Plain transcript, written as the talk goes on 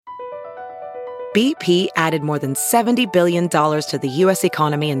BP added more than $70 billion to the U.S.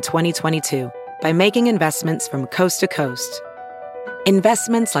 economy in 2022 by making investments from coast to coast.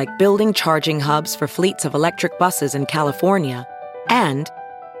 Investments like building charging hubs for fleets of electric buses in California and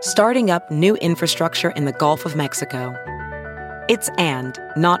starting up new infrastructure in the Gulf of Mexico. It's and,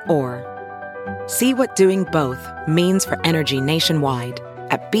 not or. See what doing both means for energy nationwide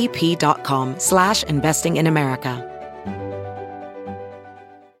at bp.com/investing in America.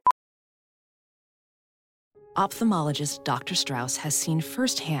 Ophthalmologist Dr. Strauss has seen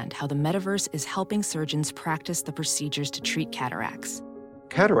firsthand how the metaverse is helping surgeons practice the procedures to treat cataracts.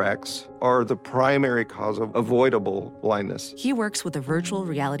 Cataracts are the primary cause of avoidable blindness. He works with a virtual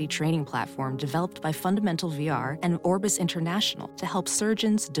reality training platform developed by Fundamental VR and Orbis International to help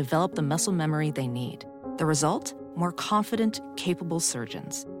surgeons develop the muscle memory they need. The result? More confident, capable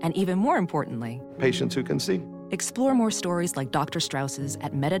surgeons. And even more importantly, Patients who can see. explore more stories like Dr. Strauss's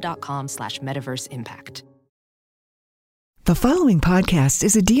at meta.com/metaverseimpact. The following podcast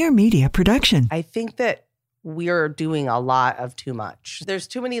is a Dear Media production. I think that we're doing a lot of too much. There's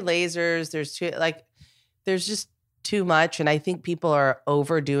too many lasers. There's just too much. And I think people are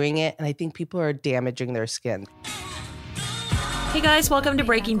overdoing it. And I think people are damaging their skin. Hey guys, welcome to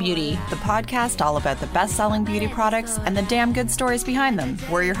Breaking Beauty. The podcast all about the best-selling beauty products and the damn good stories behind them.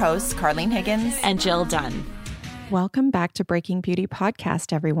 We're your hosts, Carlene Higgins And Jill Dunn. Welcome back to Breaking Beauty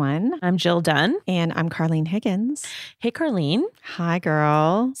Podcast, everyone. I'm Jill Dunn. And I'm Carlene Higgins. Hey, Carlene. Hi,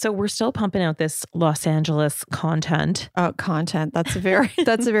 girl. So we're still pumping out this Los Angeles content. Oh, content. That's a very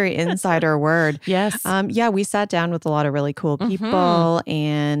insider word. Yes. Yeah, we sat down with a lot of really cool people.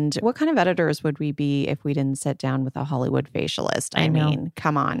 And what kind of editors would we be if we didn't sit down with a Hollywood facialist? I mean,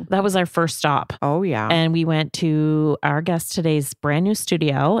 come on. That was our first stop. Oh, yeah. And we went to our guest today's brand new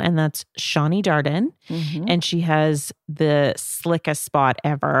studio, and that's Shani Darden. And she has the slickest spot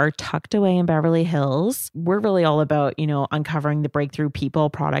ever tucked away in Beverly Hills. We're really all about, uncovering the breakthrough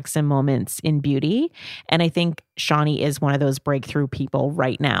people, products, and moments in beauty. And I think Shani is one of those breakthrough people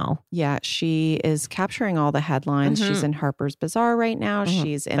right now. Yeah, she is capturing all the headlines. She's in Harper's Bazaar right now.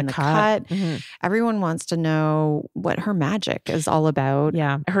 She's in the cut. Everyone wants to know what her magic is all about.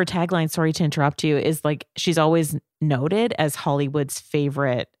 Yeah. Her tagline, sorry to interrupt you, is like she's always noted as Hollywood's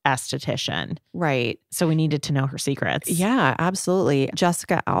favorite esthetician. Right. So we needed to know her secrets. Yeah, absolutely.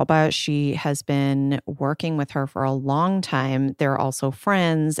 Jessica Alba, she has been working with her for a long time. They're also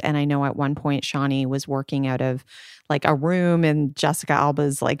friends. And I know at one point Shani was working out of like a room in Jessica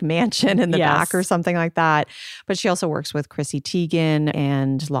Alba's like mansion in the back or something like that. But she also works with Chrissy Teigen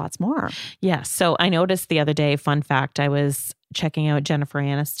and lots more. Yeah. So I noticed the other day, fun fact, I was checking out Jennifer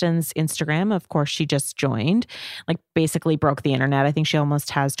Aniston's Instagram. Of course, she just joined, like basically broke the internet. I think she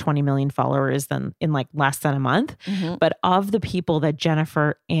almost has 20 million followers in like less than a month. But of the people that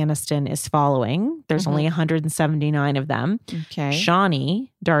Jennifer Aniston is following, there's only 179 of them. Okay. Shani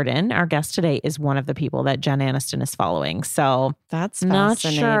Darden, our guest today, is one of the people that Jen Aniston is following. So that's not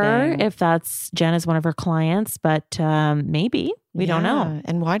fascinating. sure if that's Jen is one of her clients, but maybe. We don't know.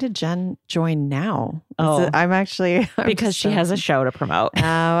 And why did Jen join now? Oh, I'm because she has a show to promote.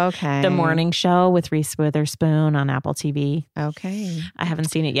 Oh, okay. The morning show with Reese Witherspoon on Apple TV. Okay. I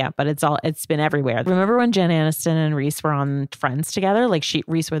haven't seen it yet, but it's been everywhere. Remember when Jen Aniston and Reese were on Friends together? Like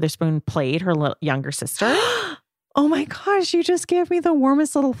Reese Witherspoon played her younger sister. Oh my gosh, you just gave me the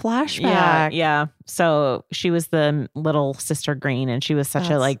warmest little flashback. Yeah. So she was the little sister Green, and she was such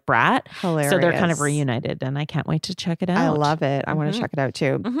a like brat. Hilarious. So they're kind of reunited, and I can't wait to check it out. I love it. I want to check it out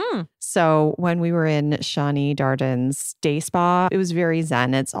too. So when we were in Shani Darden's day spa, it was very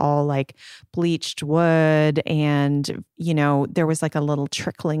zen. It's all like bleached wood, and there was like a little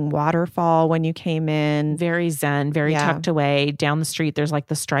trickling waterfall when you came in. Very zen, very tucked away. Down the street, there's like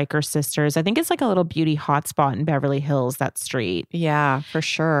the Stryker sisters. I think it's like a little beauty hotspot in Beverly Hills, that street. Yeah, for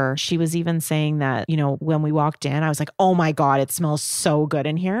sure. She was even saying that, when we walked in, I was like, oh my God, it smells so good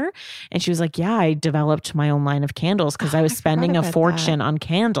in here. And she was like, yeah, I developed my own line of candles because I was spending a fortune on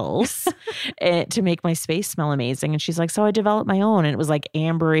candles to make my space smell amazing. And she's like, so I developed my own. And it was like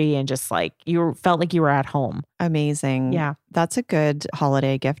ambery and just like, felt like you were at home. Amazing. Yeah. That's a good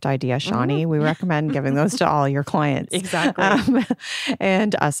holiday gift idea, Shani. We recommend giving those to all your clients. Exactly.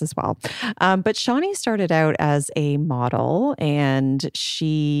 And us as well. But Shani started out as a model, and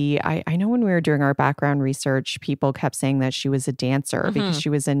I know when we were doing doing our background research, people kept saying that she was a dancer because she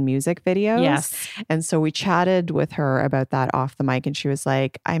was in music videos. Yes. And so we chatted with her about that off the mic, and she was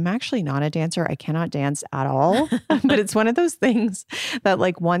like, I'm actually not a dancer. I cannot dance at all. But it's one of those things that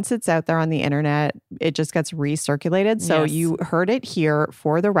like once it's out there on the internet, it just gets recirculated. So you heard it here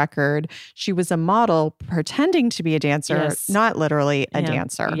for the record. She was a model pretending to be a dancer, not literally a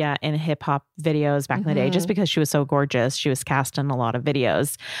dancer. Yeah, in hip hop videos back in the day, just because she was so gorgeous. She was cast in a lot of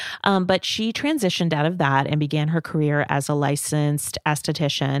videos. But she transitioned out of that and began her career as a licensed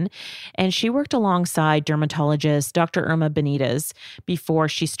esthetician. And she worked alongside dermatologist Dr. Irma Benitez before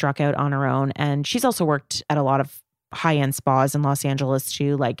she struck out on her own. And she's also worked at a lot of high-end spas in Los Angeles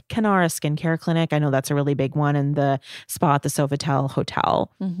too, like Kenara Skincare Clinic. I know that's a really big one, and the spa at the Sofitel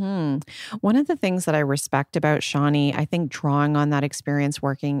Hotel. One of the things that I respect about Shani, I think drawing on that experience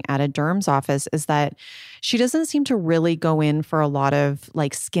working at a derm's office, is that she doesn't seem to really go in for a lot of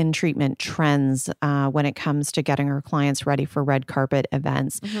like skin treatment trends when it comes to getting her clients ready for red carpet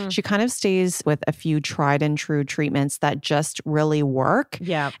events. She kind of stays with a few tried and true treatments that just really work.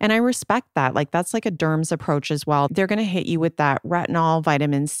 Yeah. And I respect that. Like that's like a derm's approach as well. They're going to hit you with that retinol,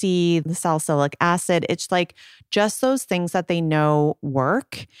 vitamin C, the salicylic acid. It's like just those things that they know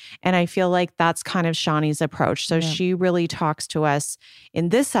work. And I feel like that's kind of Shani's approach. So she really talks to us in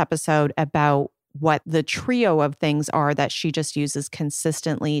this episode about what the trio of things are that she just uses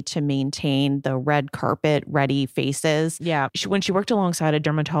consistently to maintain the red carpet ready faces. Yeah. When she worked alongside a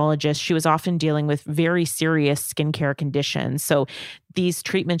dermatologist, she was often dealing with very serious skincare conditions. So these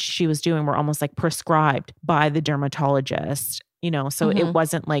treatments she was doing were almost like prescribed by the dermatologist. So it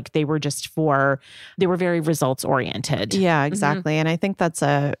wasn't like they were they were very results oriented. Yeah, exactly. And I think that's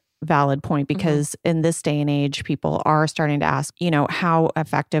a valid point because in this day and age, people are starting to ask, how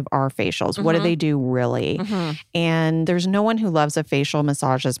effective are facials? What do they do really? And there's no one who loves a facial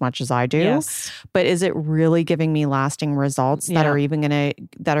massage as much as I do. Yes. But is it really giving me lasting results that are even going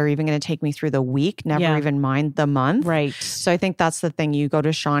to take me through the week, never even mind the month? Right. So I think that's the thing. You go to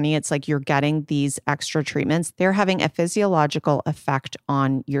Shani, it's like you're getting these extra treatments. They're having a physiological effect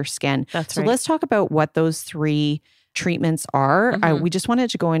on your skin. That's so right. let's talk about what those three treatments are. We just wanted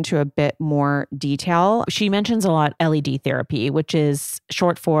to go into a bit more detail. She mentions a lot LED therapy, which is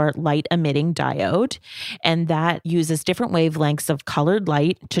short for light emitting diode. And that uses different wavelengths of colored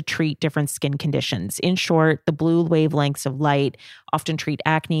light to treat different skin conditions. In short, the blue wavelengths of light often treat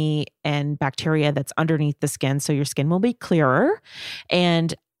acne and bacteria that's underneath the skin. So your skin will be clearer.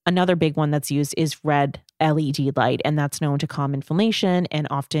 And another big one that's used is red LED light, and that's known to calm inflammation and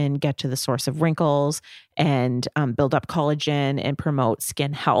often get to the source of wrinkles and build up collagen and promote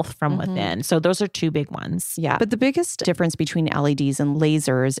skin health from within. So those are two big ones. Yeah. But the biggest difference between LEDs and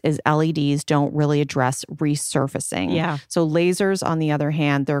lasers is LEDs don't really address resurfacing. Yeah. So lasers, on the other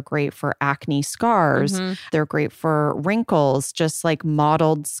hand, they're great for acne scars. They're great for wrinkles, just like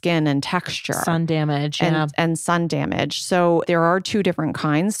mottled skin and texture. Sun damage. And sun damage. So there are two different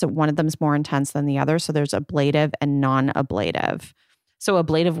kinds. So one of them is more intense than the other. So there's ablative and non-ablative. So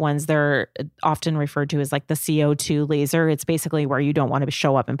ablative ones, they're often referred to as like the CO2 laser. It's basically where you don't want to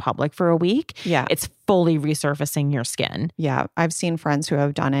show up in public for a week. Yeah. It's fully resurfacing your skin. Yeah. I've seen friends who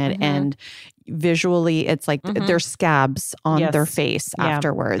have done it and visually it's like there's scabs on their face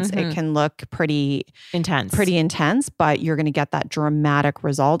afterwards. It can look pretty intense, but you're going to get that dramatic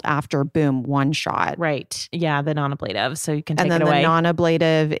result after boom, one shot. Right. Yeah. The non-ablative. So you can take it away. And then the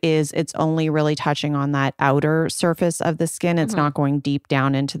non-ablative is it's only really touching on that outer surface of the skin. It's not going deep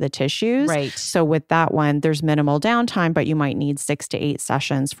down into the tissues. Right. So with that one, there's minimal downtime, but you might need 6 to 8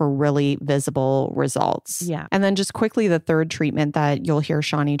 sessions for really visible results. Yeah. And then just quickly, the third treatment that you'll hear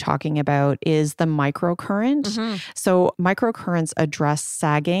Shani talking about is the microcurrent. So microcurrents address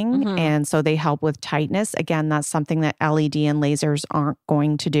sagging, and so they help with tightness. Again, that's something that LED and lasers aren't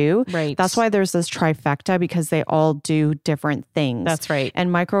going to do. Right. That's why there's this trifecta, because they all do different things. That's right. And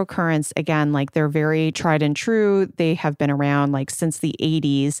microcurrents, again, like they're very tried and true. They have been around like since the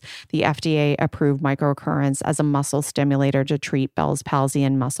 80s. The FDA approved microcurrents as a muscle stimulator to treat Bell's palsy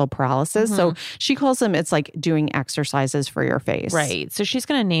and muscle paralysis. So she calls them, it's like doing exercises for your face. Right. So she's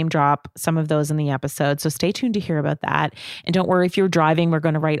going to name drop some of those in the episode. So stay tuned to hear about that. And don't worry if you're driving, we're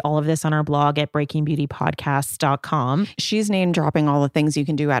going to write all of this on our blog at breakingbeautypodcast.com. She's name dropping all the things you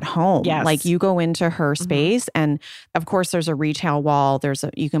can do at home. Yes. Like you go into her space and of course there's a retail wall.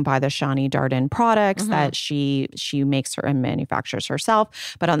 You can buy the Shani Darden products that she makes her and manufactures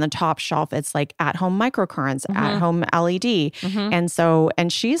herself. But on the top shelf, it's like at home microcurrents, at home LED.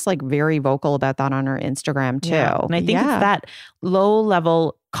 And she's like very vocal about that on her Instagram too. Yeah. And I think it's that low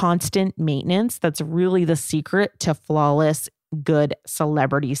level constant maintenance that's really the secret to flawless good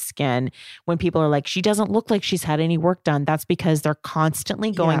celebrity skin. When people are like, she doesn't look like she's had any work done, that's because they're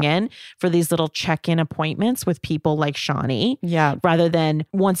constantly going in for these little check-in appointments with people like Shani. Yeah. Rather than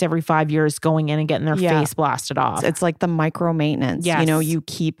once every 5 years going in and getting their face blasted off. It's like the micro maintenance. Yes. You know, you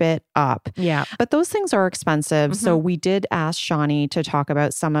keep it up. Yeah. But those things are expensive. So we did ask Shani to talk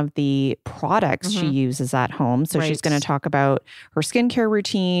about some of the products she uses at home. So she's going to talk about her skincare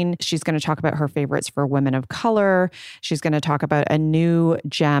routine. She's going to talk about her favorites for women of color. She's going to talk about a new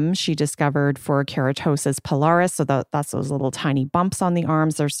gem she discovered for keratosis pilaris. So that's those little tiny bumps on the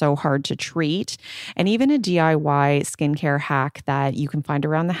arms. They're so hard to treat. And even a DIY skincare hack that you can find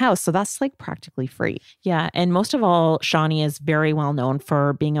around the house. So that's like practically free. Yeah. And most of all, Shani is very well known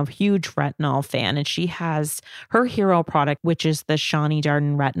for being a huge retinol fan. And she has her hero product, which is the Shani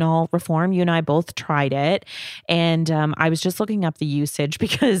Darden Retinol Reform. You and I both tried it. And I was just looking up the usage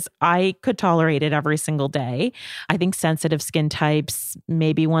because I could tolerate it every single day. I think sensitive skin types,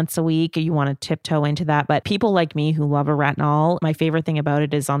 maybe once a week, you want to tiptoe into that. But people like me who love a retinol, my favorite thing about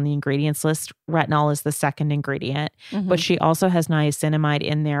it is on the ingredients list, retinol is the second ingredient. But she also has niacinamide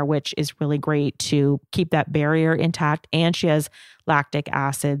in there, which is really great to keep that barrier intact. And she has lactic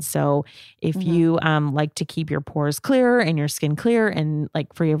acid. So if you like to keep your pores clear and your skin clear and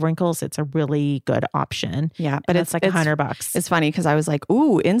like free of wrinkles, it's a really good option. Yeah. But it's like $100. It's funny because I was like,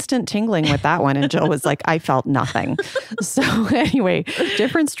 ooh, instant tingling with that one. And Jill was like, I felt nothing. So anyway,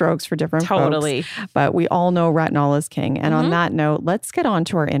 different strokes for different folks. But we all know retinol is king. And on that note, let's get on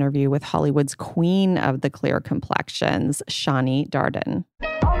to our interview with Hollywood's queen of the clear complexions, Shani Darden.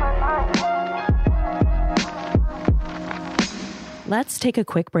 Let's take a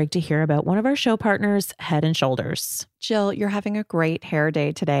quick break to hear about one of our show partners, Head & Shoulders. Jill, you're having a great hair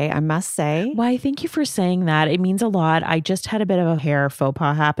day today, I must say. Why, thank you for saying that. It means a lot. I just had a bit of a hair faux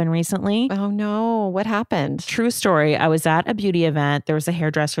pas happen recently. Oh no, what happened? True story. I was at a beauty event. There was a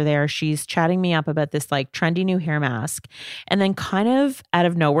hairdresser there. She's chatting me up about this like trendy new hair mask. And then kind of out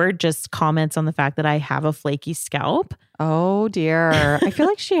of nowhere, just comments on the fact that I have a flaky scalp. Oh dear. I feel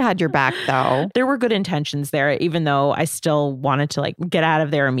like she had your back though. There were good intentions there, even though I still wanted to like get out of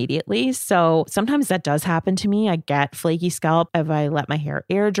there immediately. So sometimes that does happen to me. I get flaky scalp if I let my hair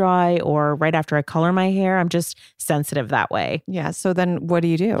air dry or right after I color my hair. I'm just sensitive that way. Yeah. So then what do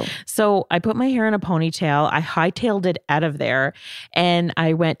you do? So I put my hair in a ponytail. I hightailed it out of there and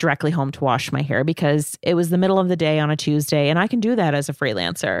I went directly home to wash my hair because it was the middle of the day on a Tuesday and I can do that as a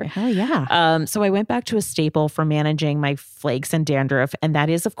freelancer. Hell yeah. So I went back to a staple for managing my flakes and dandruff. And that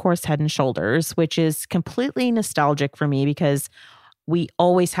is, of course, Head & Shoulders, which is completely nostalgic for me because we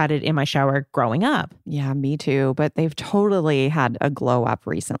always had it in my shower growing up. Yeah, me too. But they've totally had a glow up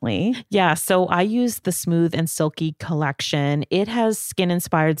recently. Yeah. So I use the Smooth and Silky collection. It has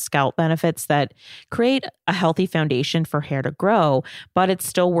skin-inspired scalp benefits that create a healthy foundation for hair to grow, but it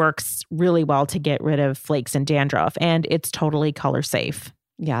still works really well to get rid of flakes and dandruff. And it's totally color safe.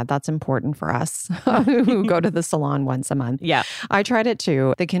 Yeah, that's important for us who go to the salon once a month. Yeah. I tried it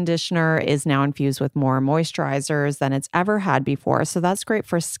too. The conditioner is now infused with more moisturizers than it's ever had before. So that's great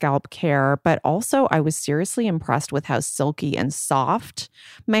for scalp care. But also, I was seriously impressed with how silky and soft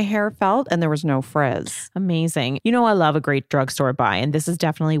my hair felt, and there was no frizz. Amazing. You know, I love a great drugstore buy, and this is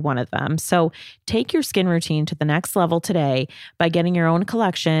definitely one of them. So take your skin routine to the next level today by getting your own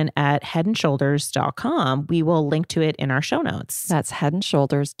collection at headandshoulders.com. We will link to it in our show notes. That's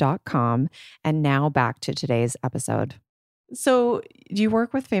headandshoulders.com. And now back to today's episode. So, do you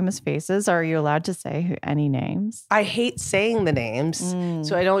work with famous faces? Are you allowed to say any names? I hate saying the names.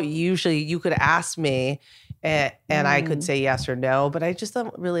 So I don't usually, you could ask me and I could say yes or no, but I just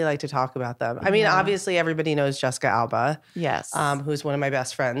don't really like to talk about them. I mean, obviously everybody knows Jessica Alba. Yes. Who's one of my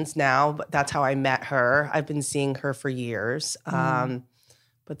best friends now, but that's how I met her. I've been seeing her for years.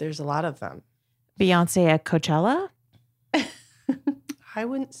 But there's a lot of them. Beyonce at Coachella? I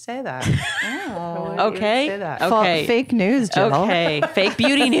wouldn't say that. Okay. Say that. Okay. Fake news, Jill. Okay. Fake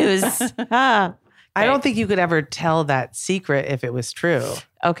beauty news. I don't think you could ever tell that secret if it was true.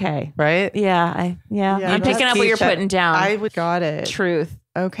 Okay. Right? Yeah. I'm picking up what you're putting down. I would Got it. Truth.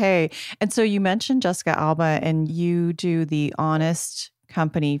 Okay. And so you mentioned Jessica Alba and you do the Honest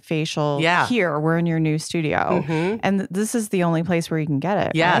Company facial here. We're in your new studio. And this is the only place where you can get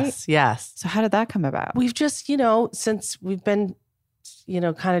it, right? Yes. So how did that come about? We've just, since we've been,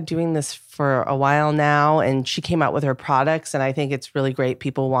 kind of doing this for a while now, and she came out with her products, and I think it's really great.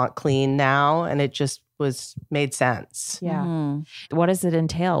 People want clean now, and it just made sense. Yeah. What does it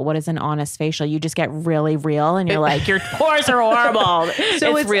entail? What is an honest facial? You just get really real and you're like, your pores are horrible.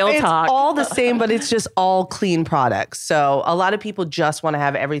 So it's real talk. It's all the same, but it's just all clean products. So a lot of people just want to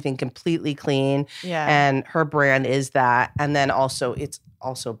have everything completely clean. Yeah. And her brand is that. And then also it's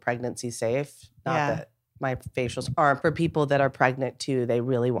also pregnancy safe. Not that my facials aren't. For people that are pregnant too, they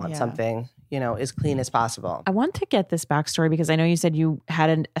really want something, as clean as possible. I want to get this backstory because I know you said you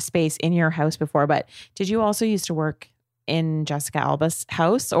had a space in your house before, but did you also used to work in Jessica Alba's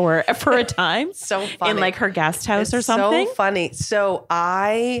house or for a time? So funny. In like her guest house or something? So funny. So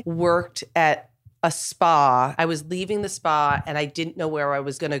I worked at a spa. I was leaving the spa and I didn't know where I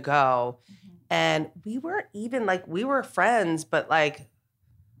was going to go. And we weren't even we were friends, but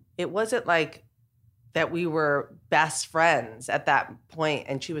it wasn't that we were best friends at that point.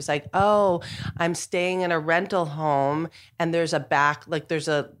 And she was like, oh, I'm staying in a rental home and there's an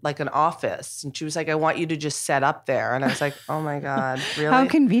office. And she was like, I want you to just set up there. And I was like, oh my God, really? How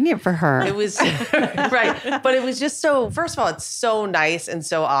convenient for her. It was, right. But it was just so, first of all, it's so nice and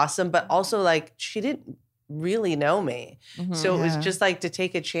so awesome, but also she didn't really know me. So it was just to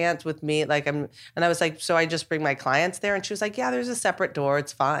take a chance with me. And I was like, so I just bring my clients there. And she was like, yeah, there's a separate door.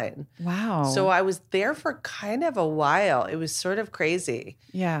 It's fine. Wow. So I was there for kind of a while. It was sort of crazy.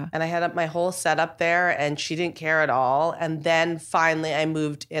 Yeah. And I had up my whole setup there and she didn't care at all. And then finally I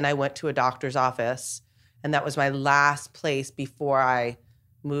moved and I went to a doctor's office. And that was my last place before I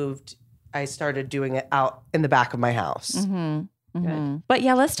moved. I started doing it out in the back of my house. But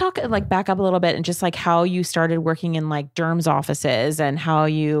yeah, let's talk back up a little bit and just how you started working in derms offices and how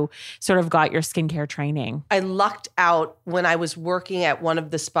you sort of got your skincare training. I lucked out when I was working at one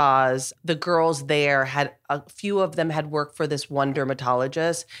of the spas. The girls there had a few of them had worked for this one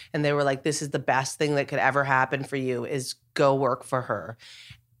dermatologist and they were like, this is the best thing that could ever happen for you is go work for her.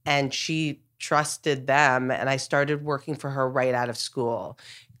 And she trusted them and I started working for her right out of school.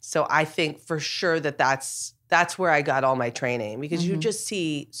 So I think for sure that's where I got all my training because you just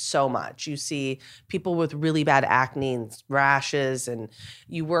see so much. You see people with really bad acne and rashes and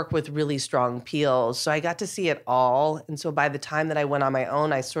you work with really strong peels. So I got to see it all. And so by the time that I went on my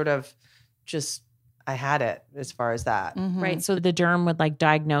own, I sort of I had it as far as that. Right. So the derm would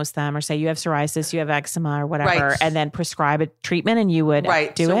diagnose them or say you have psoriasis, you have eczema or whatever, and then prescribe a treatment and you would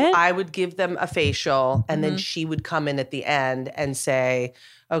do so it? I would give them a facial and then she would come in at the end and say,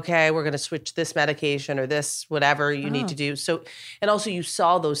 okay, we're going to switch this medication or this, whatever you need to do. So, and also you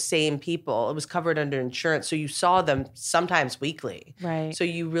saw those same people. It was covered under insurance. So you saw them sometimes weekly. Right. So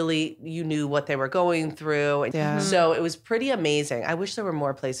you knew what they were going through. And so it was pretty amazing. I wish there were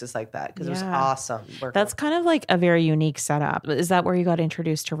more places like that because it was awesome. That's kind of a very unique setup. Is that where you got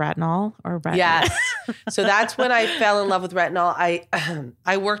introduced to retinol or retinol? Yes. So that's when I fell in love with retinol.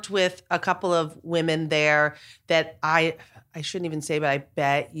 I worked with a couple of women there that I shouldn't even say, but I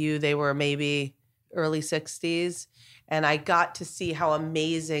bet you they were maybe early 60s. And I got to see how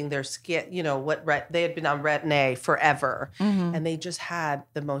amazing their skin, they had been on Retin-A forever. And they just had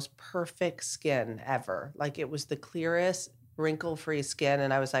the most perfect skin ever. It was the clearest, wrinkle-free skin.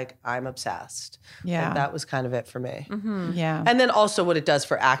 And I was like, I'm obsessed. Yeah. That was kind of it for me. Yeah. And then also what it does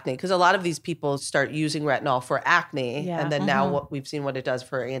for acne. Because a lot of these people start using retinol for acne. Yeah. And then now we've seen what it does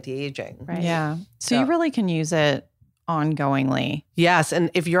for anti-aging. Right. Yeah. So you really can use it ongoingly. Yes. And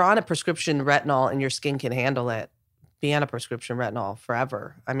if you're on a prescription retinol and your skin can handle it, be on a prescription retinol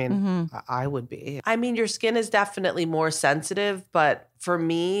forever. I mean, I would be. I mean, your skin is definitely more sensitive, but for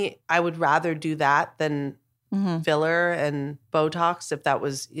me, I would rather do that than filler and Botox if that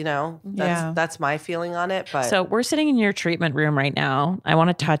was, that's my feeling on it. But so we're sitting in your treatment room right now. I want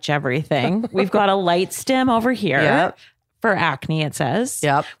to touch everything. We've got a light stem over here. Yep. For acne, it says.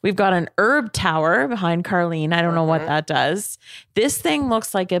 Yep. We've got an herb tower behind Carlene. I don't know what that does. This thing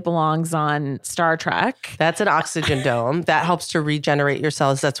looks like it belongs on Star Trek. That's an oxygen dome. That helps to regenerate your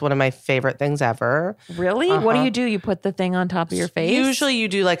cells. That's one of my favorite things ever. Really? What do? You put the thing on top of your face? Usually you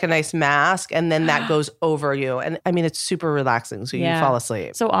do a nice mask and then that goes over you. And I mean, it's super relaxing. So you fall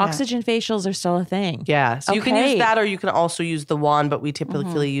asleep. So oxygen facials are still a thing. Yeah. So you can use that or you can also use the wand, but we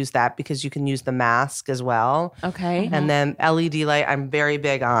typically use that because you can use the mask as well. Okay. And then LED light, I'm very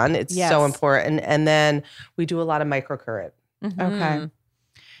big on. It's so important. And then we do a lot of microcurrent. Okay.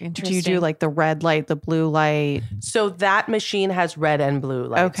 Do you do the red light, the blue light? So that machine has red and blue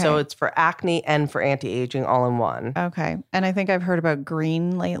light. Okay. So it's for acne and for anti-aging all in one. Okay. And I think I've heard about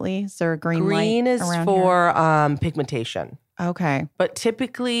green lately. Is there a green light? Green is for pigmentation. Okay. But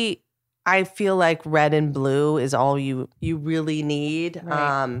typically I feel like red and blue is all you really need.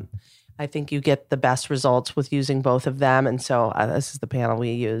 Right. I think you get the best results with using both of them. And so this is the panel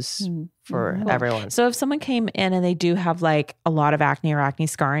we use for everyone. So if someone came in and they do have like a lot of acne or acne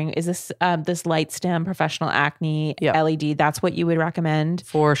scarring, is this this LightStim Professional Acne LED? That's what you would recommend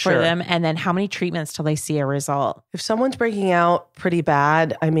for them? And then how many treatments till they see a result? If someone's breaking out pretty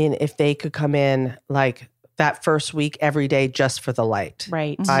bad, I mean, if they could come in like that first week every day just for the light,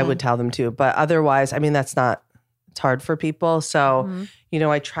 right? I would tell them to. But otherwise, I mean, it's hard for people. So, you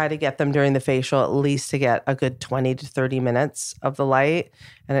know, I try to get them during the facial at least to get a good 20 to 30 minutes of the light,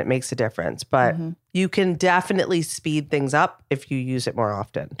 and it makes a difference. But you can definitely speed things up if you use it more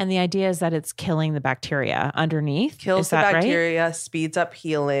often. And the idea is that it's killing the bacteria underneath. Kills the bacteria, right? Speeds up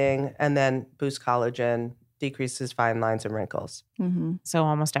healing, and then boosts collagen, decreases fine lines and wrinkles. So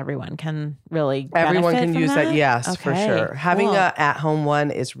almost everyone can really Everyone benefit can from use that. Yes, for sure. Having a at-home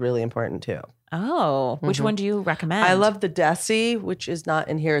one is really important too. Oh, which one do you recommend? I love the Desi, which is not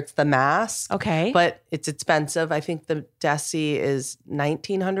in here. It's the mask. Okay. But it's expensive. I think the Desi is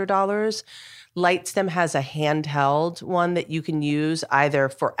 $1,900. LightStim has a handheld one that you can use either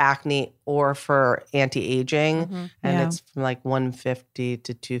for acne or for anti-aging. And it's from like $150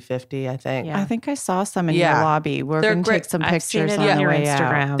 to $250, I think. I think I saw some in your lobby. We're going to take some pictures on your the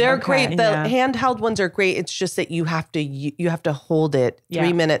Instagram. They're great. The handheld ones are great. It's just that you have to hold it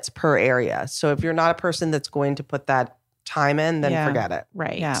 3 minutes per area. So if you're not a person that's going to put that time in, then forget it.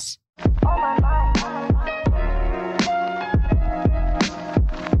 Right. Yeah.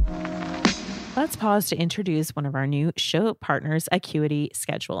 Let's pause to introduce one of our new show partners, Acuity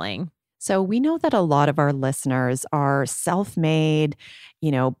Scheduling. So we know that a lot of our listeners are self-made,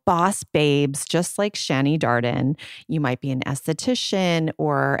 boss babes, just like Shani Darden. You might be an esthetician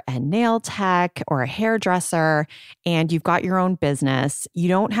or a nail tech or a hairdresser, and you've got your own business. You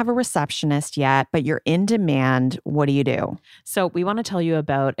don't have a receptionist yet, but you're in demand. What do you do? So we want to tell you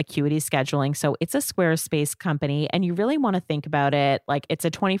about Acuity Scheduling. So it's a Squarespace company, and you really want to think about it like it's a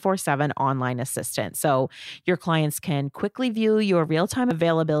 24/7 online assistant. So your clients can quickly view your real-time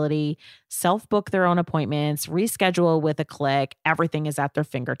availability, self-book their own appointments, reschedule with a click. Everything is at their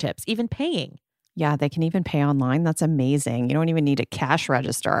fingertips, even paying. Yeah, they can even pay online. That's amazing. You don't even need a cash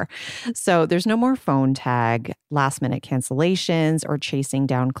register. So there's no more phone tag, last minute cancellations, or chasing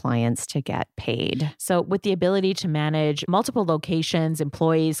down clients to get paid. So with the ability to manage multiple locations,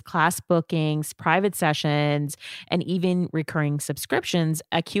 employees, class bookings, private sessions, and even recurring subscriptions,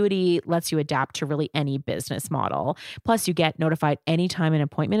 Acuity lets you adapt to really any business model. Plus, you get notified anytime an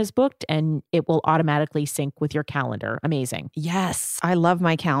appointment is booked, and it will automatically sync with your calendar. Amazing. Yes, I love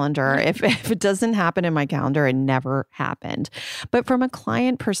my calendar. If it doesn't happen in my calendar, it never happened. But from a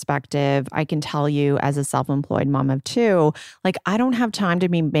client perspective, I can tell you as a self-employed mom of two, like I don't have time to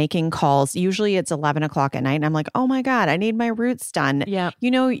be making calls. Usually it's 11 o'clock at night and I'm like, oh my God, I need my roots done. Yeah.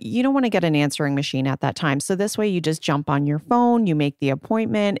 You don't want to get an answering machine at that time. So this way you just jump on your phone, you make the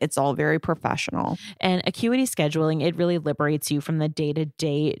appointment. It's all very professional. And Acuity Scheduling, it really liberates you from the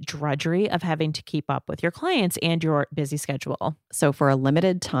day-to-day drudgery of having to keep up with your clients and your busy schedule. So for a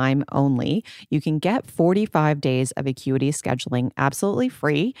limited time only, you can get 45 days of Acuity Scheduling absolutely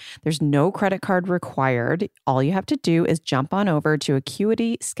free. There's no credit card required. All you have to do is jump on over to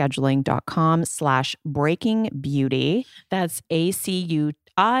acuityscheduling.com/breakingbeauty. That's ACUITY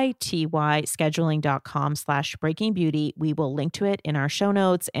scheduling.com/breakingbeauty. We will link to it in our show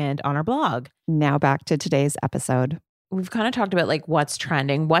notes and on our blog. Now back to today's episode. We've kind of talked about like what's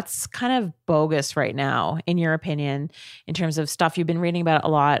trending, what's kind of bogus right now, in your opinion, in terms of stuff you've been reading about a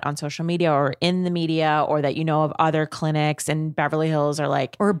lot on social media or in the media, or that of other clinics in Beverly Hills or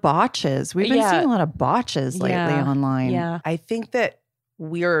like. Or botches. We've been seeing a lot of botches lately online. Yeah. I think that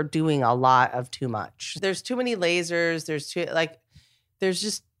we're doing a lot of too much. There's too many lasers. There's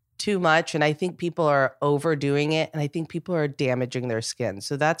just too much. And I think people are overdoing it. And I think people are damaging their skin.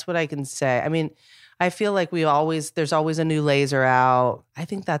 So that's what I can say. I mean, I feel like there's always a new laser out. I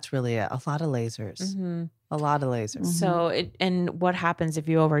think that's really it. A lot of lasers. Mm-hmm. A lot of lasers. So, and what happens if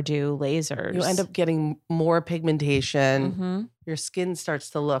you overdo lasers? You end up getting more pigmentation. Your skin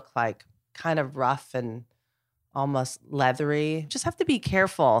starts to look like kind of rough and almost leathery. Just have to be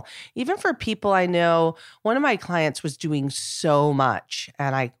careful. Even for people I know, one of my clients was doing so much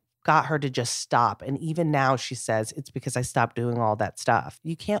and I got her to just stop. And even now she says it's because I stopped doing all that stuff.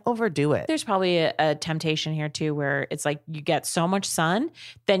 You can't overdo it. There's probably a temptation here too, where it's like you get so much sun,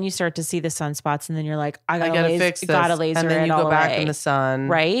 then you start to see the sunspots, and then you're like, I gotta fix this. Gotta laser and then you it go back away. in the sun.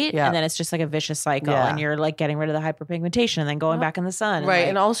 Right? Yeah. And then it's just like a vicious cycle, and you're like getting rid of the hyperpigmentation and then going back in the sun. Right. And,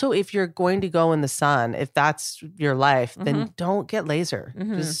 and also if you're going to go in the sun, if that's your life, then don't get laser.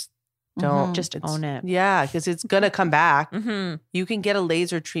 Just Don't Just own it. Yeah, because it's going to come back. Mm-hmm. You can get a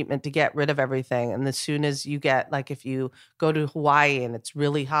laser treatment to get rid of everything. And as soon as you get, like, if you go to Hawaii and it's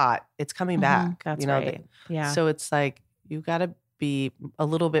really hot, it's coming back. That's you know, right. Yeah. So it's like, you got to be a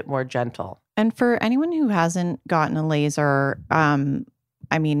little bit more gentle. And for anyone who hasn't gotten a laser,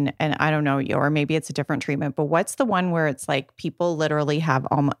 I mean, and I don't know you, or maybe it's a different treatment, but what's the one where it's like people literally have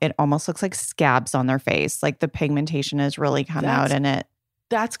it almost looks like scabs on their face, like the pigmentation has really come out in it.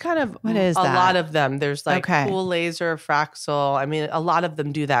 That's kind of What is that? lot of them. There's like Okay. cool laser, Fraxel. I mean, a lot of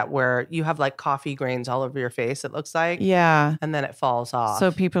them do that where you have like coffee grains all over your face, it looks like. Yeah. And then it falls off.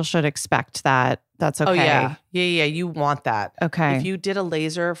 So people should expect that. That's okay. Oh, yeah. Yeah. You want that. Okay. If you did a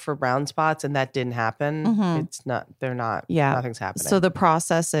laser for brown spots and that didn't happen, they're not, nothing's happening. So the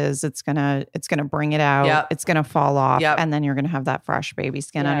process is it's gonna bring it out. Yep. It's gonna fall off, Yep. and then you're gonna have that fresh baby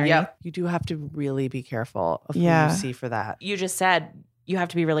skin underneath. Yep. You do have to really be careful of who Yeah. you see for that. You just said you have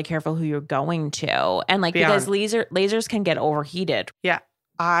to be really careful who you're going to. And like, because lasers can get overheated. Yeah.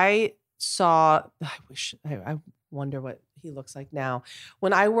 I wonder what he looks like now.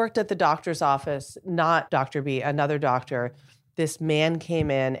 When I worked at the doctor's office, not Dr. B, another doctor, this man came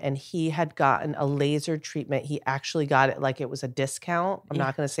in and he had gotten a laser treatment. He actually got it like it was a discount. I'm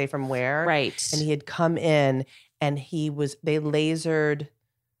not going to say from where. Right. And he had come in and they lasered,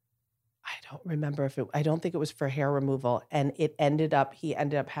 I don't remember I don't think it was for hair removal. And he ended up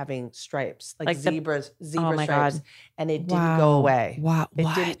having stripes, like zebra oh my stripes. God. And it didn't go away. Wow. It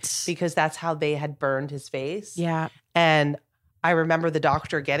What? didn't, because that's how they had burned his face. Yeah. And I remember the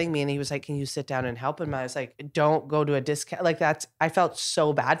doctor getting me and he was like, can you sit down and help him? I was like, don't go to a discount. Like I felt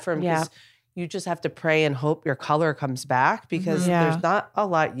so bad for him because you just have to pray and hope your color comes back because there's not a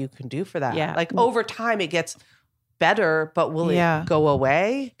lot you can do for that. Yeah. Like over time it gets better, but will it go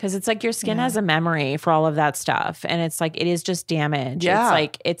away? Because it's like your skin has a memory for all of that stuff. And it's like, it is just damage. Yeah.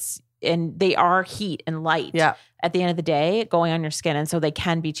 And they are heat and light at the end of the day going on your skin. And so they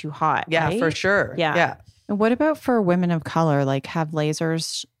can be too hot. Yeah, right? for sure. Yeah. And what about for women of color? Like, have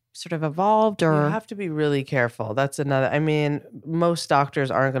lasers sort of evolved, or you have to be really careful. That's another. I mean, most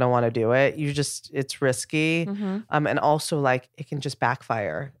doctors aren't going to want to do it. It's risky, and also like it can just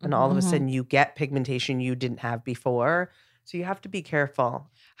backfire, and all of a sudden you get pigmentation you didn't have before. So you have to be careful.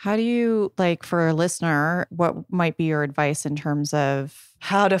 How do you, like, for a listener, what might be your advice in terms of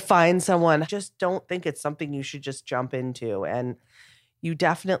how to find someone? Just don't think it's something you should just jump into. And you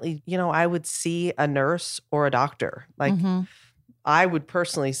definitely, I would see a nurse or a doctor. Like I would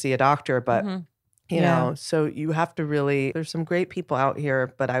personally see a doctor, but you know, so you have to really, there's some great people out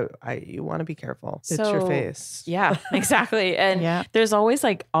here, but you want to be careful. It's your face. Yeah, exactly. And there's always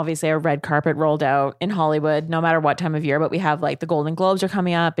like, obviously a red carpet rolled out in Hollywood, no matter what time of year, but we have like the Golden Globes are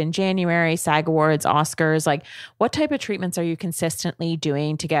coming up in January, SAG Awards, Oscars. Like what type of treatments are you consistently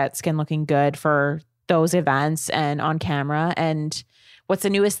doing to get skin looking good for those events and on camera? And what's the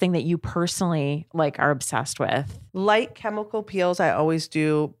newest thing that you personally like are obsessed with? Light chemical peels I always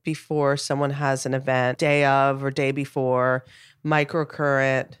do before someone has an event, day of or day before,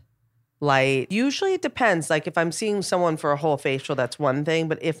 microcurrent, light. Usually it depends. Like if I'm seeing someone for a whole facial, that's one thing.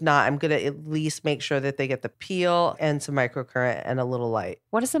 But if not, I'm going to at least make sure that they get the peel and some microcurrent and a little light.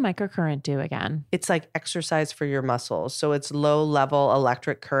 What does the microcurrent do again? It's like exercise for your muscles. So it's low level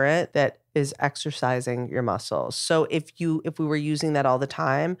electric current that is exercising your muscles. So if we were using that all the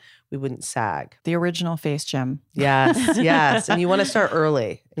time, we wouldn't sag. the original face gym? Yes, yes. And you want to start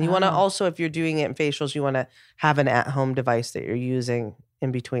early. And you want to also, if you're doing it in facials, you want to have an at-home device that you're using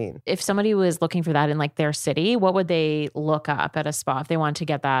in between. If somebody was looking for that in like their city, what would they look up at a spa if they want to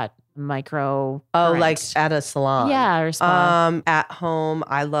get that micro? Oh, like at a salon. Yeah, or spa. At home,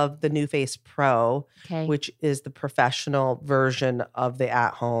 I love the New Face Pro, Okay. which is the professional version of the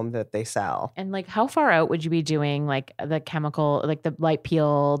at home that they sell. And like how far out would you be doing like the chemical, like the light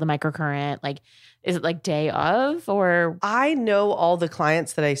peel, the microcurrent? Like is it like day of or? I know all the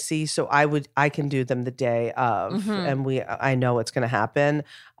clients that I see, so I can do them the day of, and I know it's going to happen,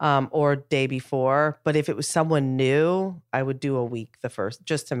 or day before. But if it was someone new, I would do a week the first,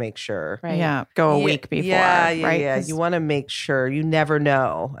 just to make sure. Right. Yeah, go a week before. Right? Yeah. 'Cause- You want to make sure. You never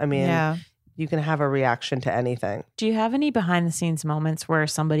know. I mean, you can have a reaction to anything. Do you have any behind the scenes moments where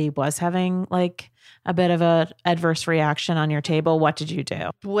somebody was having like a bit of a adverse reaction on your table? What did you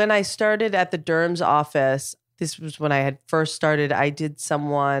do? When I started at the derm's office, this was when I had first started, I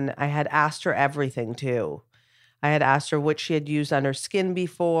had asked her everything too. I had asked her what she had used on her skin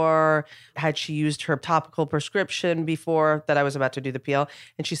before. Had she used her topical prescription before that I was about to do the peel?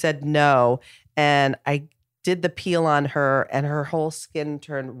 And she said no. And I did the peel on her and her whole skin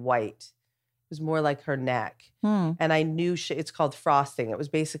turned white. was more like her neck. And I knew it's called frosting. It was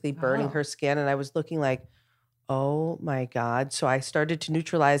basically burning her skin. And I was looking like, oh my God. So I started to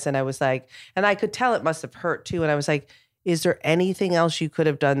neutralize and I was like, and I could tell it must have hurt too. And I was like, is there anything else you could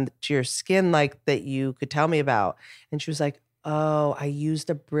have done to your skin like that you could tell me about? And she was like, oh, I used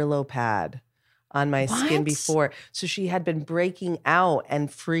a Brillo pad on my skin before. So she had been breaking out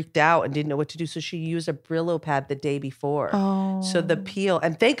and freaked out and didn't know what to do. So she used a Brillo pad the day before. So the peel,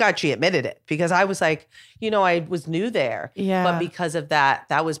 and thank God she admitted it, because I was like, I was new there. Yeah. But because of that,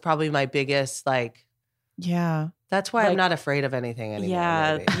 that was probably my biggest, that's why I'm not afraid of anything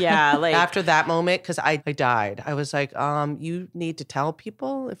anymore. Yeah. Like after that moment, because I died. I was like, you need to tell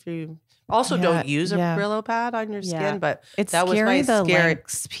people if you also don't use a Brillo pad on your skin. But it's that was scary my the scary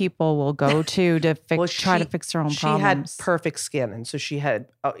lengths people will go to fix, try to fix their own problems. She had perfect skin, and so she had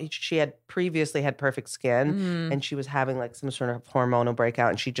previously had perfect skin, and she was having like some sort of hormonal breakout,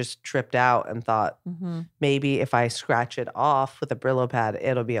 and she just tripped out and thought maybe if I scratch it off with a Brillo pad,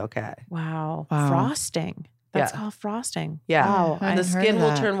 it'll be okay. Wow. Frosting. That's called frosting. Yeah. Wow. And the skin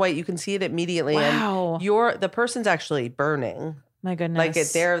will turn white. You can see it immediately. Wow. And the person's actually burning. My goodness. Like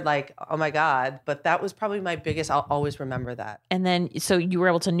they're like, oh my God. But that was probably my biggest, I'll always remember that. And then, so you were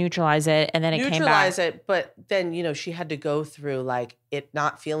able to neutralize it and then it came back. Neutralize it. But then, she had to go through like it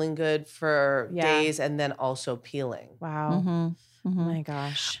not feeling good for days and then also peeling. Wow. Oh my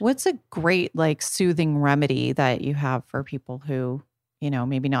gosh. What's a great soothing remedy that you have for people who,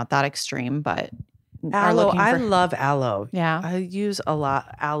 maybe not that extreme, but aloe. I love aloe. Yeah. I use a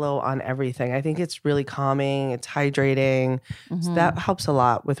lot aloe on everything. I think it's really calming. It's hydrating. So that helps a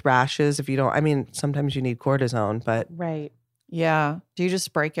lot with rashes. If you don't, sometimes you need cortisone, but. Right. Yeah. Do you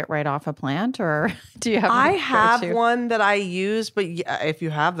just break it right off a plant or do you have? I have one that I use, but if you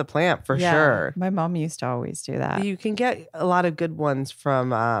have the plant, for sure. My mom used to always do that. You can get a lot of good ones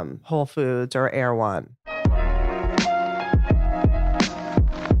from Whole Foods or Air One.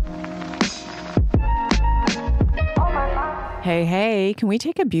 Hey, can we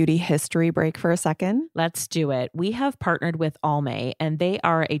take a beauty history break for a second? Let's do it. We have partnered with Almay, and they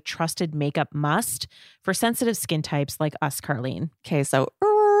are a trusted makeup must for sensitive skin types like us, Carlene. Okay, so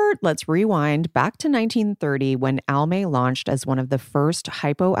let's rewind back to 1930 when Almay launched as one of the first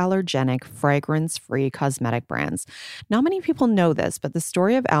hypoallergenic, fragrance-free cosmetic brands. Not many people know this, but the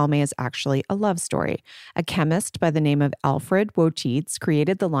story of Almay is actually a love story. A chemist by the name of Alfred Wojcicki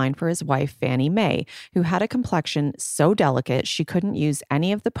created the line for his wife, Fannie Mae, who had a complexion so delicate she couldn't use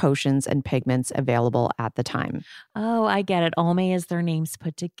any of the potions and pigments available at the time. Oh, I get it. Almay is their names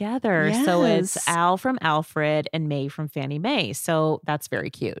put together. Yes. So it's Al from Alfred and May from Fannie Mae. So that's very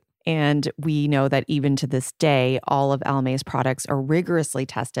cute. And we know that even to this day, all of Almay's products are rigorously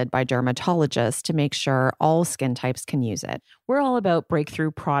tested by dermatologists to make sure all skin types can use it. We're all about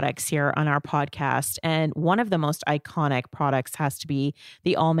breakthrough products here on our podcast. And one of the most iconic products has to be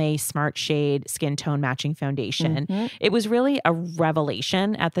the Almay Smart Shade Skin Tone Matching Foundation. It was really a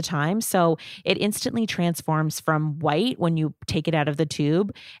revelation at the time. So it instantly transforms from white when you take it out of the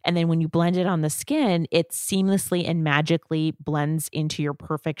tube. And then when you blend it on the skin, it seamlessly and magically blends into your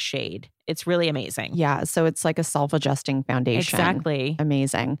perfect shade. It's really amazing. Yeah. So it's like a self-adjusting foundation. Exactly.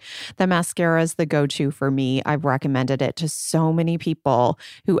 Amazing. The mascara is the go-to for me. I've recommended it to so many people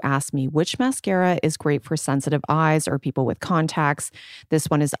who ask me which mascara is great for sensitive eyes or people with contacts. This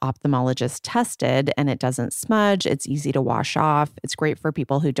one is ophthalmologist tested and it doesn't smudge. It's easy to wash off. It's great for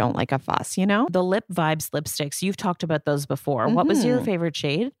people who don't like a fuss, The Lip Vibes lipsticks, you've talked about those before. What was your favorite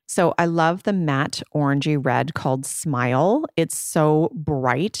shade? So I love the matte orangey red called Smile. It's so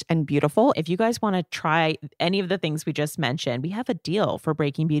bright and beautiful. If you guys want to try any of the things we just mentioned, we have a deal for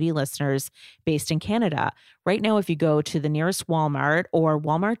Breaking Beauty listeners based in Canada. Right now, if you go to the nearest Walmart or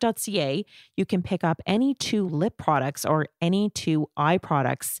walmart.ca, you can pick up any 2 lip products or any 2 eye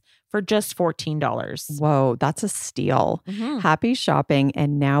products for just $14. Whoa, that's a steal. Happy shopping.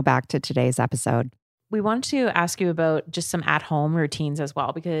 And now back to today's episode. We wanted to ask you about just some at-home routines as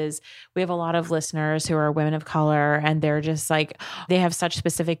well, because we have a lot of listeners who are women of color and they're just like, they have such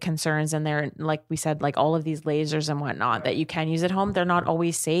specific concerns and they're, like we said, like all of these lasers and whatnot that you can use at home, they're not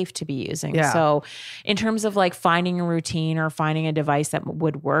always safe to be using. Yeah. So in terms of like finding a routine or finding a device that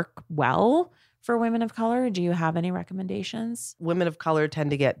would work well for women of color, do you have any recommendations? Women of color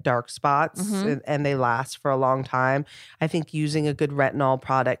tend to get dark spots and they last for a long time. I think using a good retinol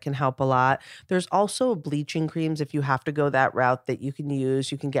product can help a lot. There's also bleaching creams, if you have to go that route, that you can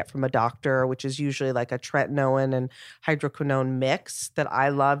use. You can get from a doctor, which is usually like a tretinoin and hydroquinone mix that I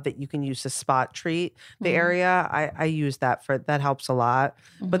love, that you can use to spot treat the area. I use that that helps a lot.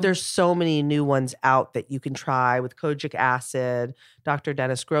 But there's so many new ones out that you can try with kojic acid, Dr.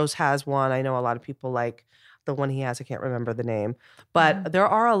 Dennis Gross has one. I know a lot of people like the one he has. I can't remember the name. But there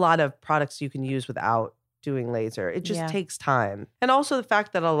are a lot of products you can use without doing laser. It just takes time. And also the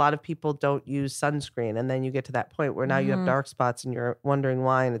fact that a lot of people don't use sunscreen. And then you get to that point where now you have dark spots and you're wondering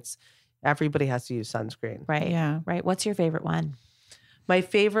why. And it's everybody has to use sunscreen. Right. Yeah. Right. What's your favorite one? My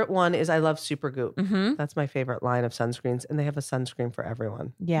favorite one is I love Supergoop. That's my favorite line of sunscreens. And they have a sunscreen for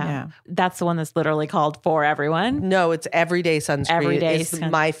everyone. Yeah. That's the one that's literally called for everyone. No, it's everyday sunscreen. Everyday is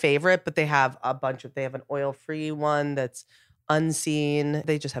my favorite, but they have a bunch of, they have an oil-free one that's unseen.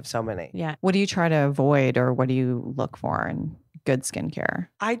 They just have so many. Yeah. What do you try to avoid or what do you look for in good skincare?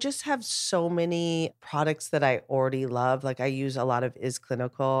 I just have so many products that I already love. Like I use a lot of Is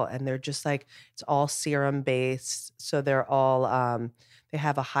Clinical and they're just like, it's all serum based. So they're all, they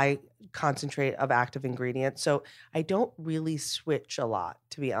have a high concentrate of active ingredients. So I don't really switch a lot,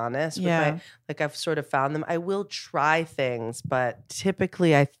 to be honest. Yeah. Like I've sort of found them. I will try things, but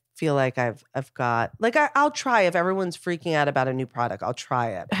typically I feel like I've got, like I'll try if everyone's freaking out about a new product, I'll try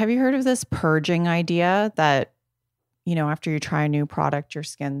it. Have you heard of this purging idea that, you know, after you try a new product, your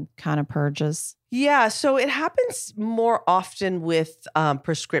skin kind of purges? Yeah. So it happens more often with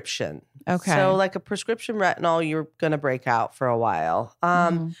prescription. Okay. So like a prescription retinol, you're going to break out for a while.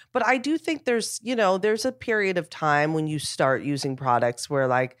 But I do think there's a period of time when you start using products where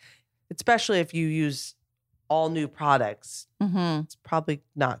like, especially if you use all new products, it's probably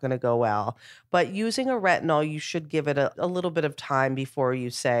not going to go well. But using a retinol, you should give it a little bit of time before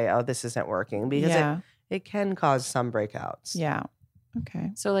you say, oh, this isn't working, because it can cause some breakouts. Yeah.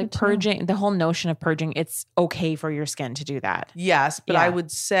 Okay. So like purging, the whole notion of purging, it's okay for your skin to do that. Yes, but I would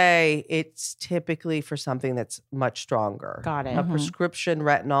say it's typically for something that's much stronger. Got it. A prescription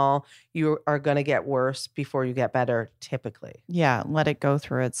retinol, you are going to get worse before you get better, typically. Yeah. Let it go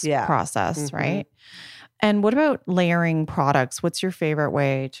through its process, right? And what about layering products? What's your favorite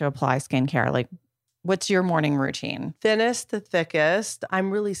way to apply skincare? Like, what's your morning routine? Thinnest to thickest.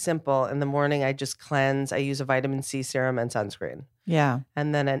 I'm really simple. In the morning, I just cleanse. I use a vitamin C serum and sunscreen. Yeah.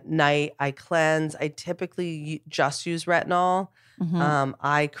 And then at night, I cleanse. I typically just use retinol,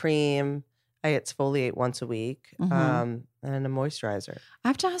 eye cream. I exfoliate once a week, and a moisturizer. I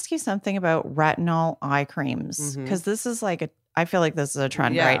have to ask you something about retinol eye creams, because this is like I feel like this is a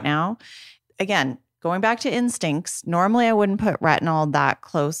trend right now. Again, going back to instincts, normally I wouldn't put retinol that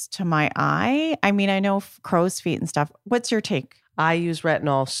close to my eye. I mean, I know crow's feet and stuff. What's your take? I use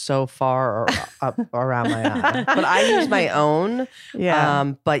retinol so far up around my eye, but I use my own.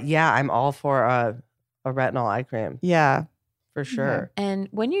 Yeah. But yeah, I'm all for a retinol eye cream. Yeah. For sure. And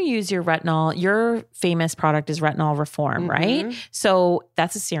when you use your retinol, your famous product is Retinol Reform, right? So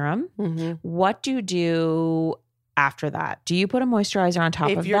that's a serum. What do you do after that? Do you put a moisturizer on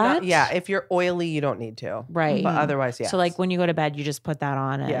top of that? If you're oily, you don't need to. Right. But otherwise, yes. So like when you go to bed, you just put that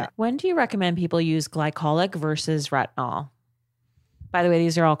on. And when do you recommend people use glycolic versus retinol? By the way,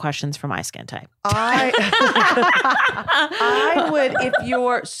 these are all questions for my skin type. I would,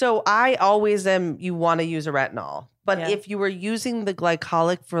 I always am, you want to use a retinol. But if you were using the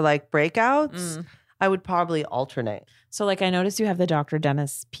glycolic for like breakouts, I would probably alternate. So like I noticed you have the Dr.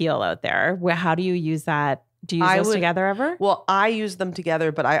 Dennis peel out there. How do you use that? Do you use those together ever? Well, I use them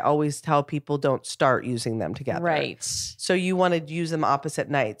together, but I always tell people don't start using them together. Right. So you want to use them opposite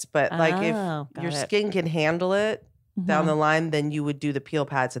nights. But like if your skin can handle it down the line, then you would do the peel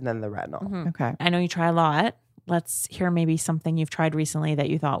pads and then the retinol. Okay. I know you try a lot. Let's hear maybe something you've tried recently that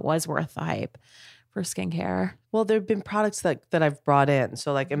you thought was worth the hype for skincare. Well, there have been products that I've brought in.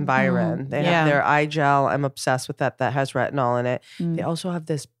 So like Environ, they have their eye gel. I'm obsessed with that has retinol in it. They also have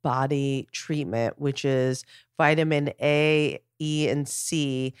this body treatment, which is vitamin A, E, and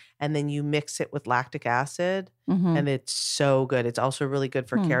C. And then you mix it with lactic acid. And it's so good. It's also really good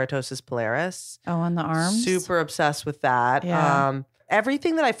for keratosis pilaris. Oh, on the arms? Super obsessed with that. Yeah.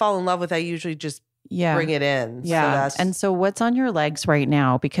 Everything that I fall in love with, I usually just bring it in. Yeah. And so what's on your legs right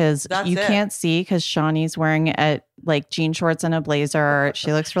now? Because you can't see because Shani's wearing like jean shorts and a blazer.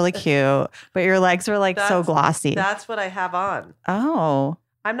 She looks really cute, but your legs are like so glossy. That's what I have on. Oh.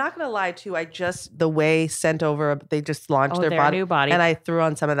 I'm not going to lie too. The Way sent over, they just launched their new body. And I threw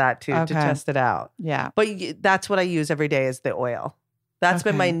on some of that too to test it out. Yeah. But that's what I use every day is the oil. That's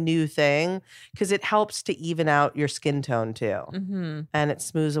been my new thing because it helps to even out your skin tone too. And it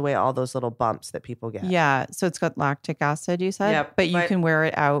smooths away all those little bumps that people get. Yeah. So it's got lactic acid, you said? Yep. But you can wear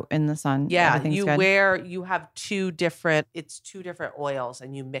it out in the sun. Yeah. You have two different oils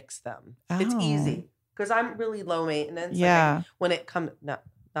and you mix them. It's easy because I'm really low maintenance. Yeah. Like when it comes,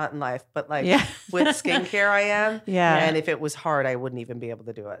 not in life, but like with skincare I am. Yeah. And if it was hard, I wouldn't even be able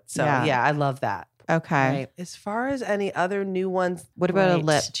to do it. So yeah I love that. Okay. Right. As far as any other new ones, What about a right.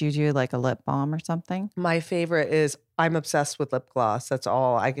 lip? Do you do like a lip balm or something? My favorite is I'm obsessed with lip gloss. That's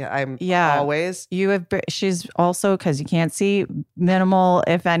all I'm Yeah. always. She's also, because you can't see, minimal,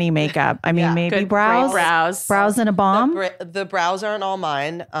 if any, makeup. I mean, Yeah. maybe Good, brows. great brows. Brows and a balm. The brows aren't all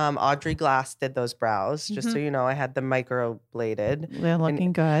mine. Audrey Glass did those brows. Just so you know, I had them microbladed. They're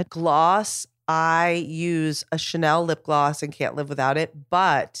looking good. Gloss, I use a Chanel lip gloss and can't live without it.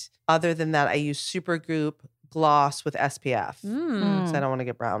 But other than that, I use Supergoop gloss with SPF. Because I don't want to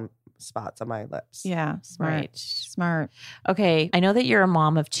get brown spots on my lips. Yeah. Smart. Right. Smart. Okay. I know that you're a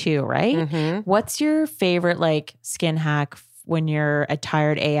mom of 2, right? Mm-hmm. What's your favorite like skin hack when you're a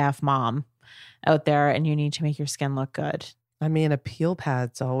tired AF mom out there and you need to make your skin look good? I mean, a peel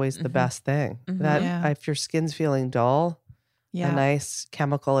pad's always the best thing. That Yeah. if your skin's feeling dull, Yeah. a nice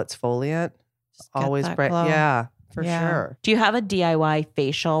chemical exfoliant, get always that bright. glow. Yeah, for Yeah. sure. Do you have a DIY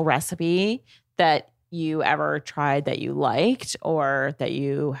facial recipe that you ever tried that you liked or that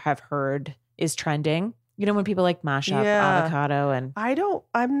you have heard is trending? You know, when people like mash up avocado and I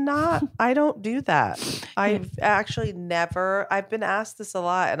don't do that. I've actually never, I've been asked this a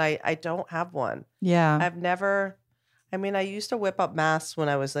lot and I don't have one. Yeah. I've never, I mean, I used to whip up masks when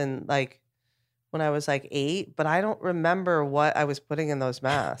I was like 8, but I don't remember what I was putting in those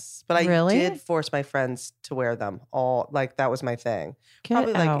masks. But I Really? did force my friends to wear them all. Like that was my thing. Get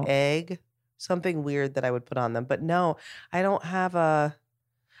Probably like out. egg, something weird that I would put on them. But no, I don't have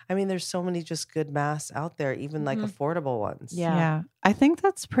I mean, there's so many just good masks out there, even like affordable ones. Yeah. I think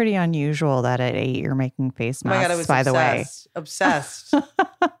that's pretty unusual that at 8 you're making face Oh my masks, God, I was by the way. obsessed.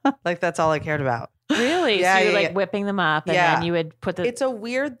 Like that's all I cared about. really? Yeah, so you're yeah, like yeah. whipping them up and Yeah. then you would put the It's a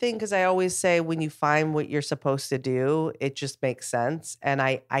weird thing because I always say when you find what you're supposed to do, it just makes sense. And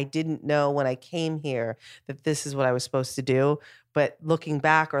I didn't know when I came here that this is what I was supposed to do. But looking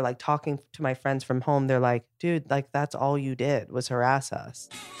back or like talking to my friends from home, they're like, dude, like that's all you did was harass us.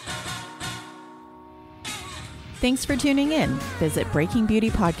 Thanks for tuning in. Visit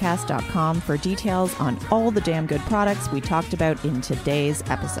breakingbeautypodcast.com for details on all the damn good products we talked about in today's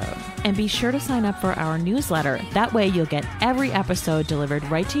episode. And be sure to sign up for our newsletter. That way you'll get every episode delivered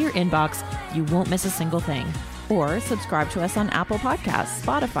right to your inbox. You won't miss a single thing. Or subscribe to us on Apple Podcasts,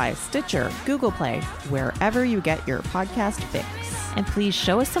 Spotify, Stitcher, Google Play, wherever you get your podcast fix. And please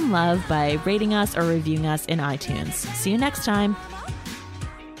show us some love by rating us or reviewing us in iTunes. See you next time.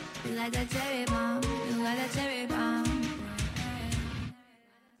 You like that cherry bomb, you like that cherry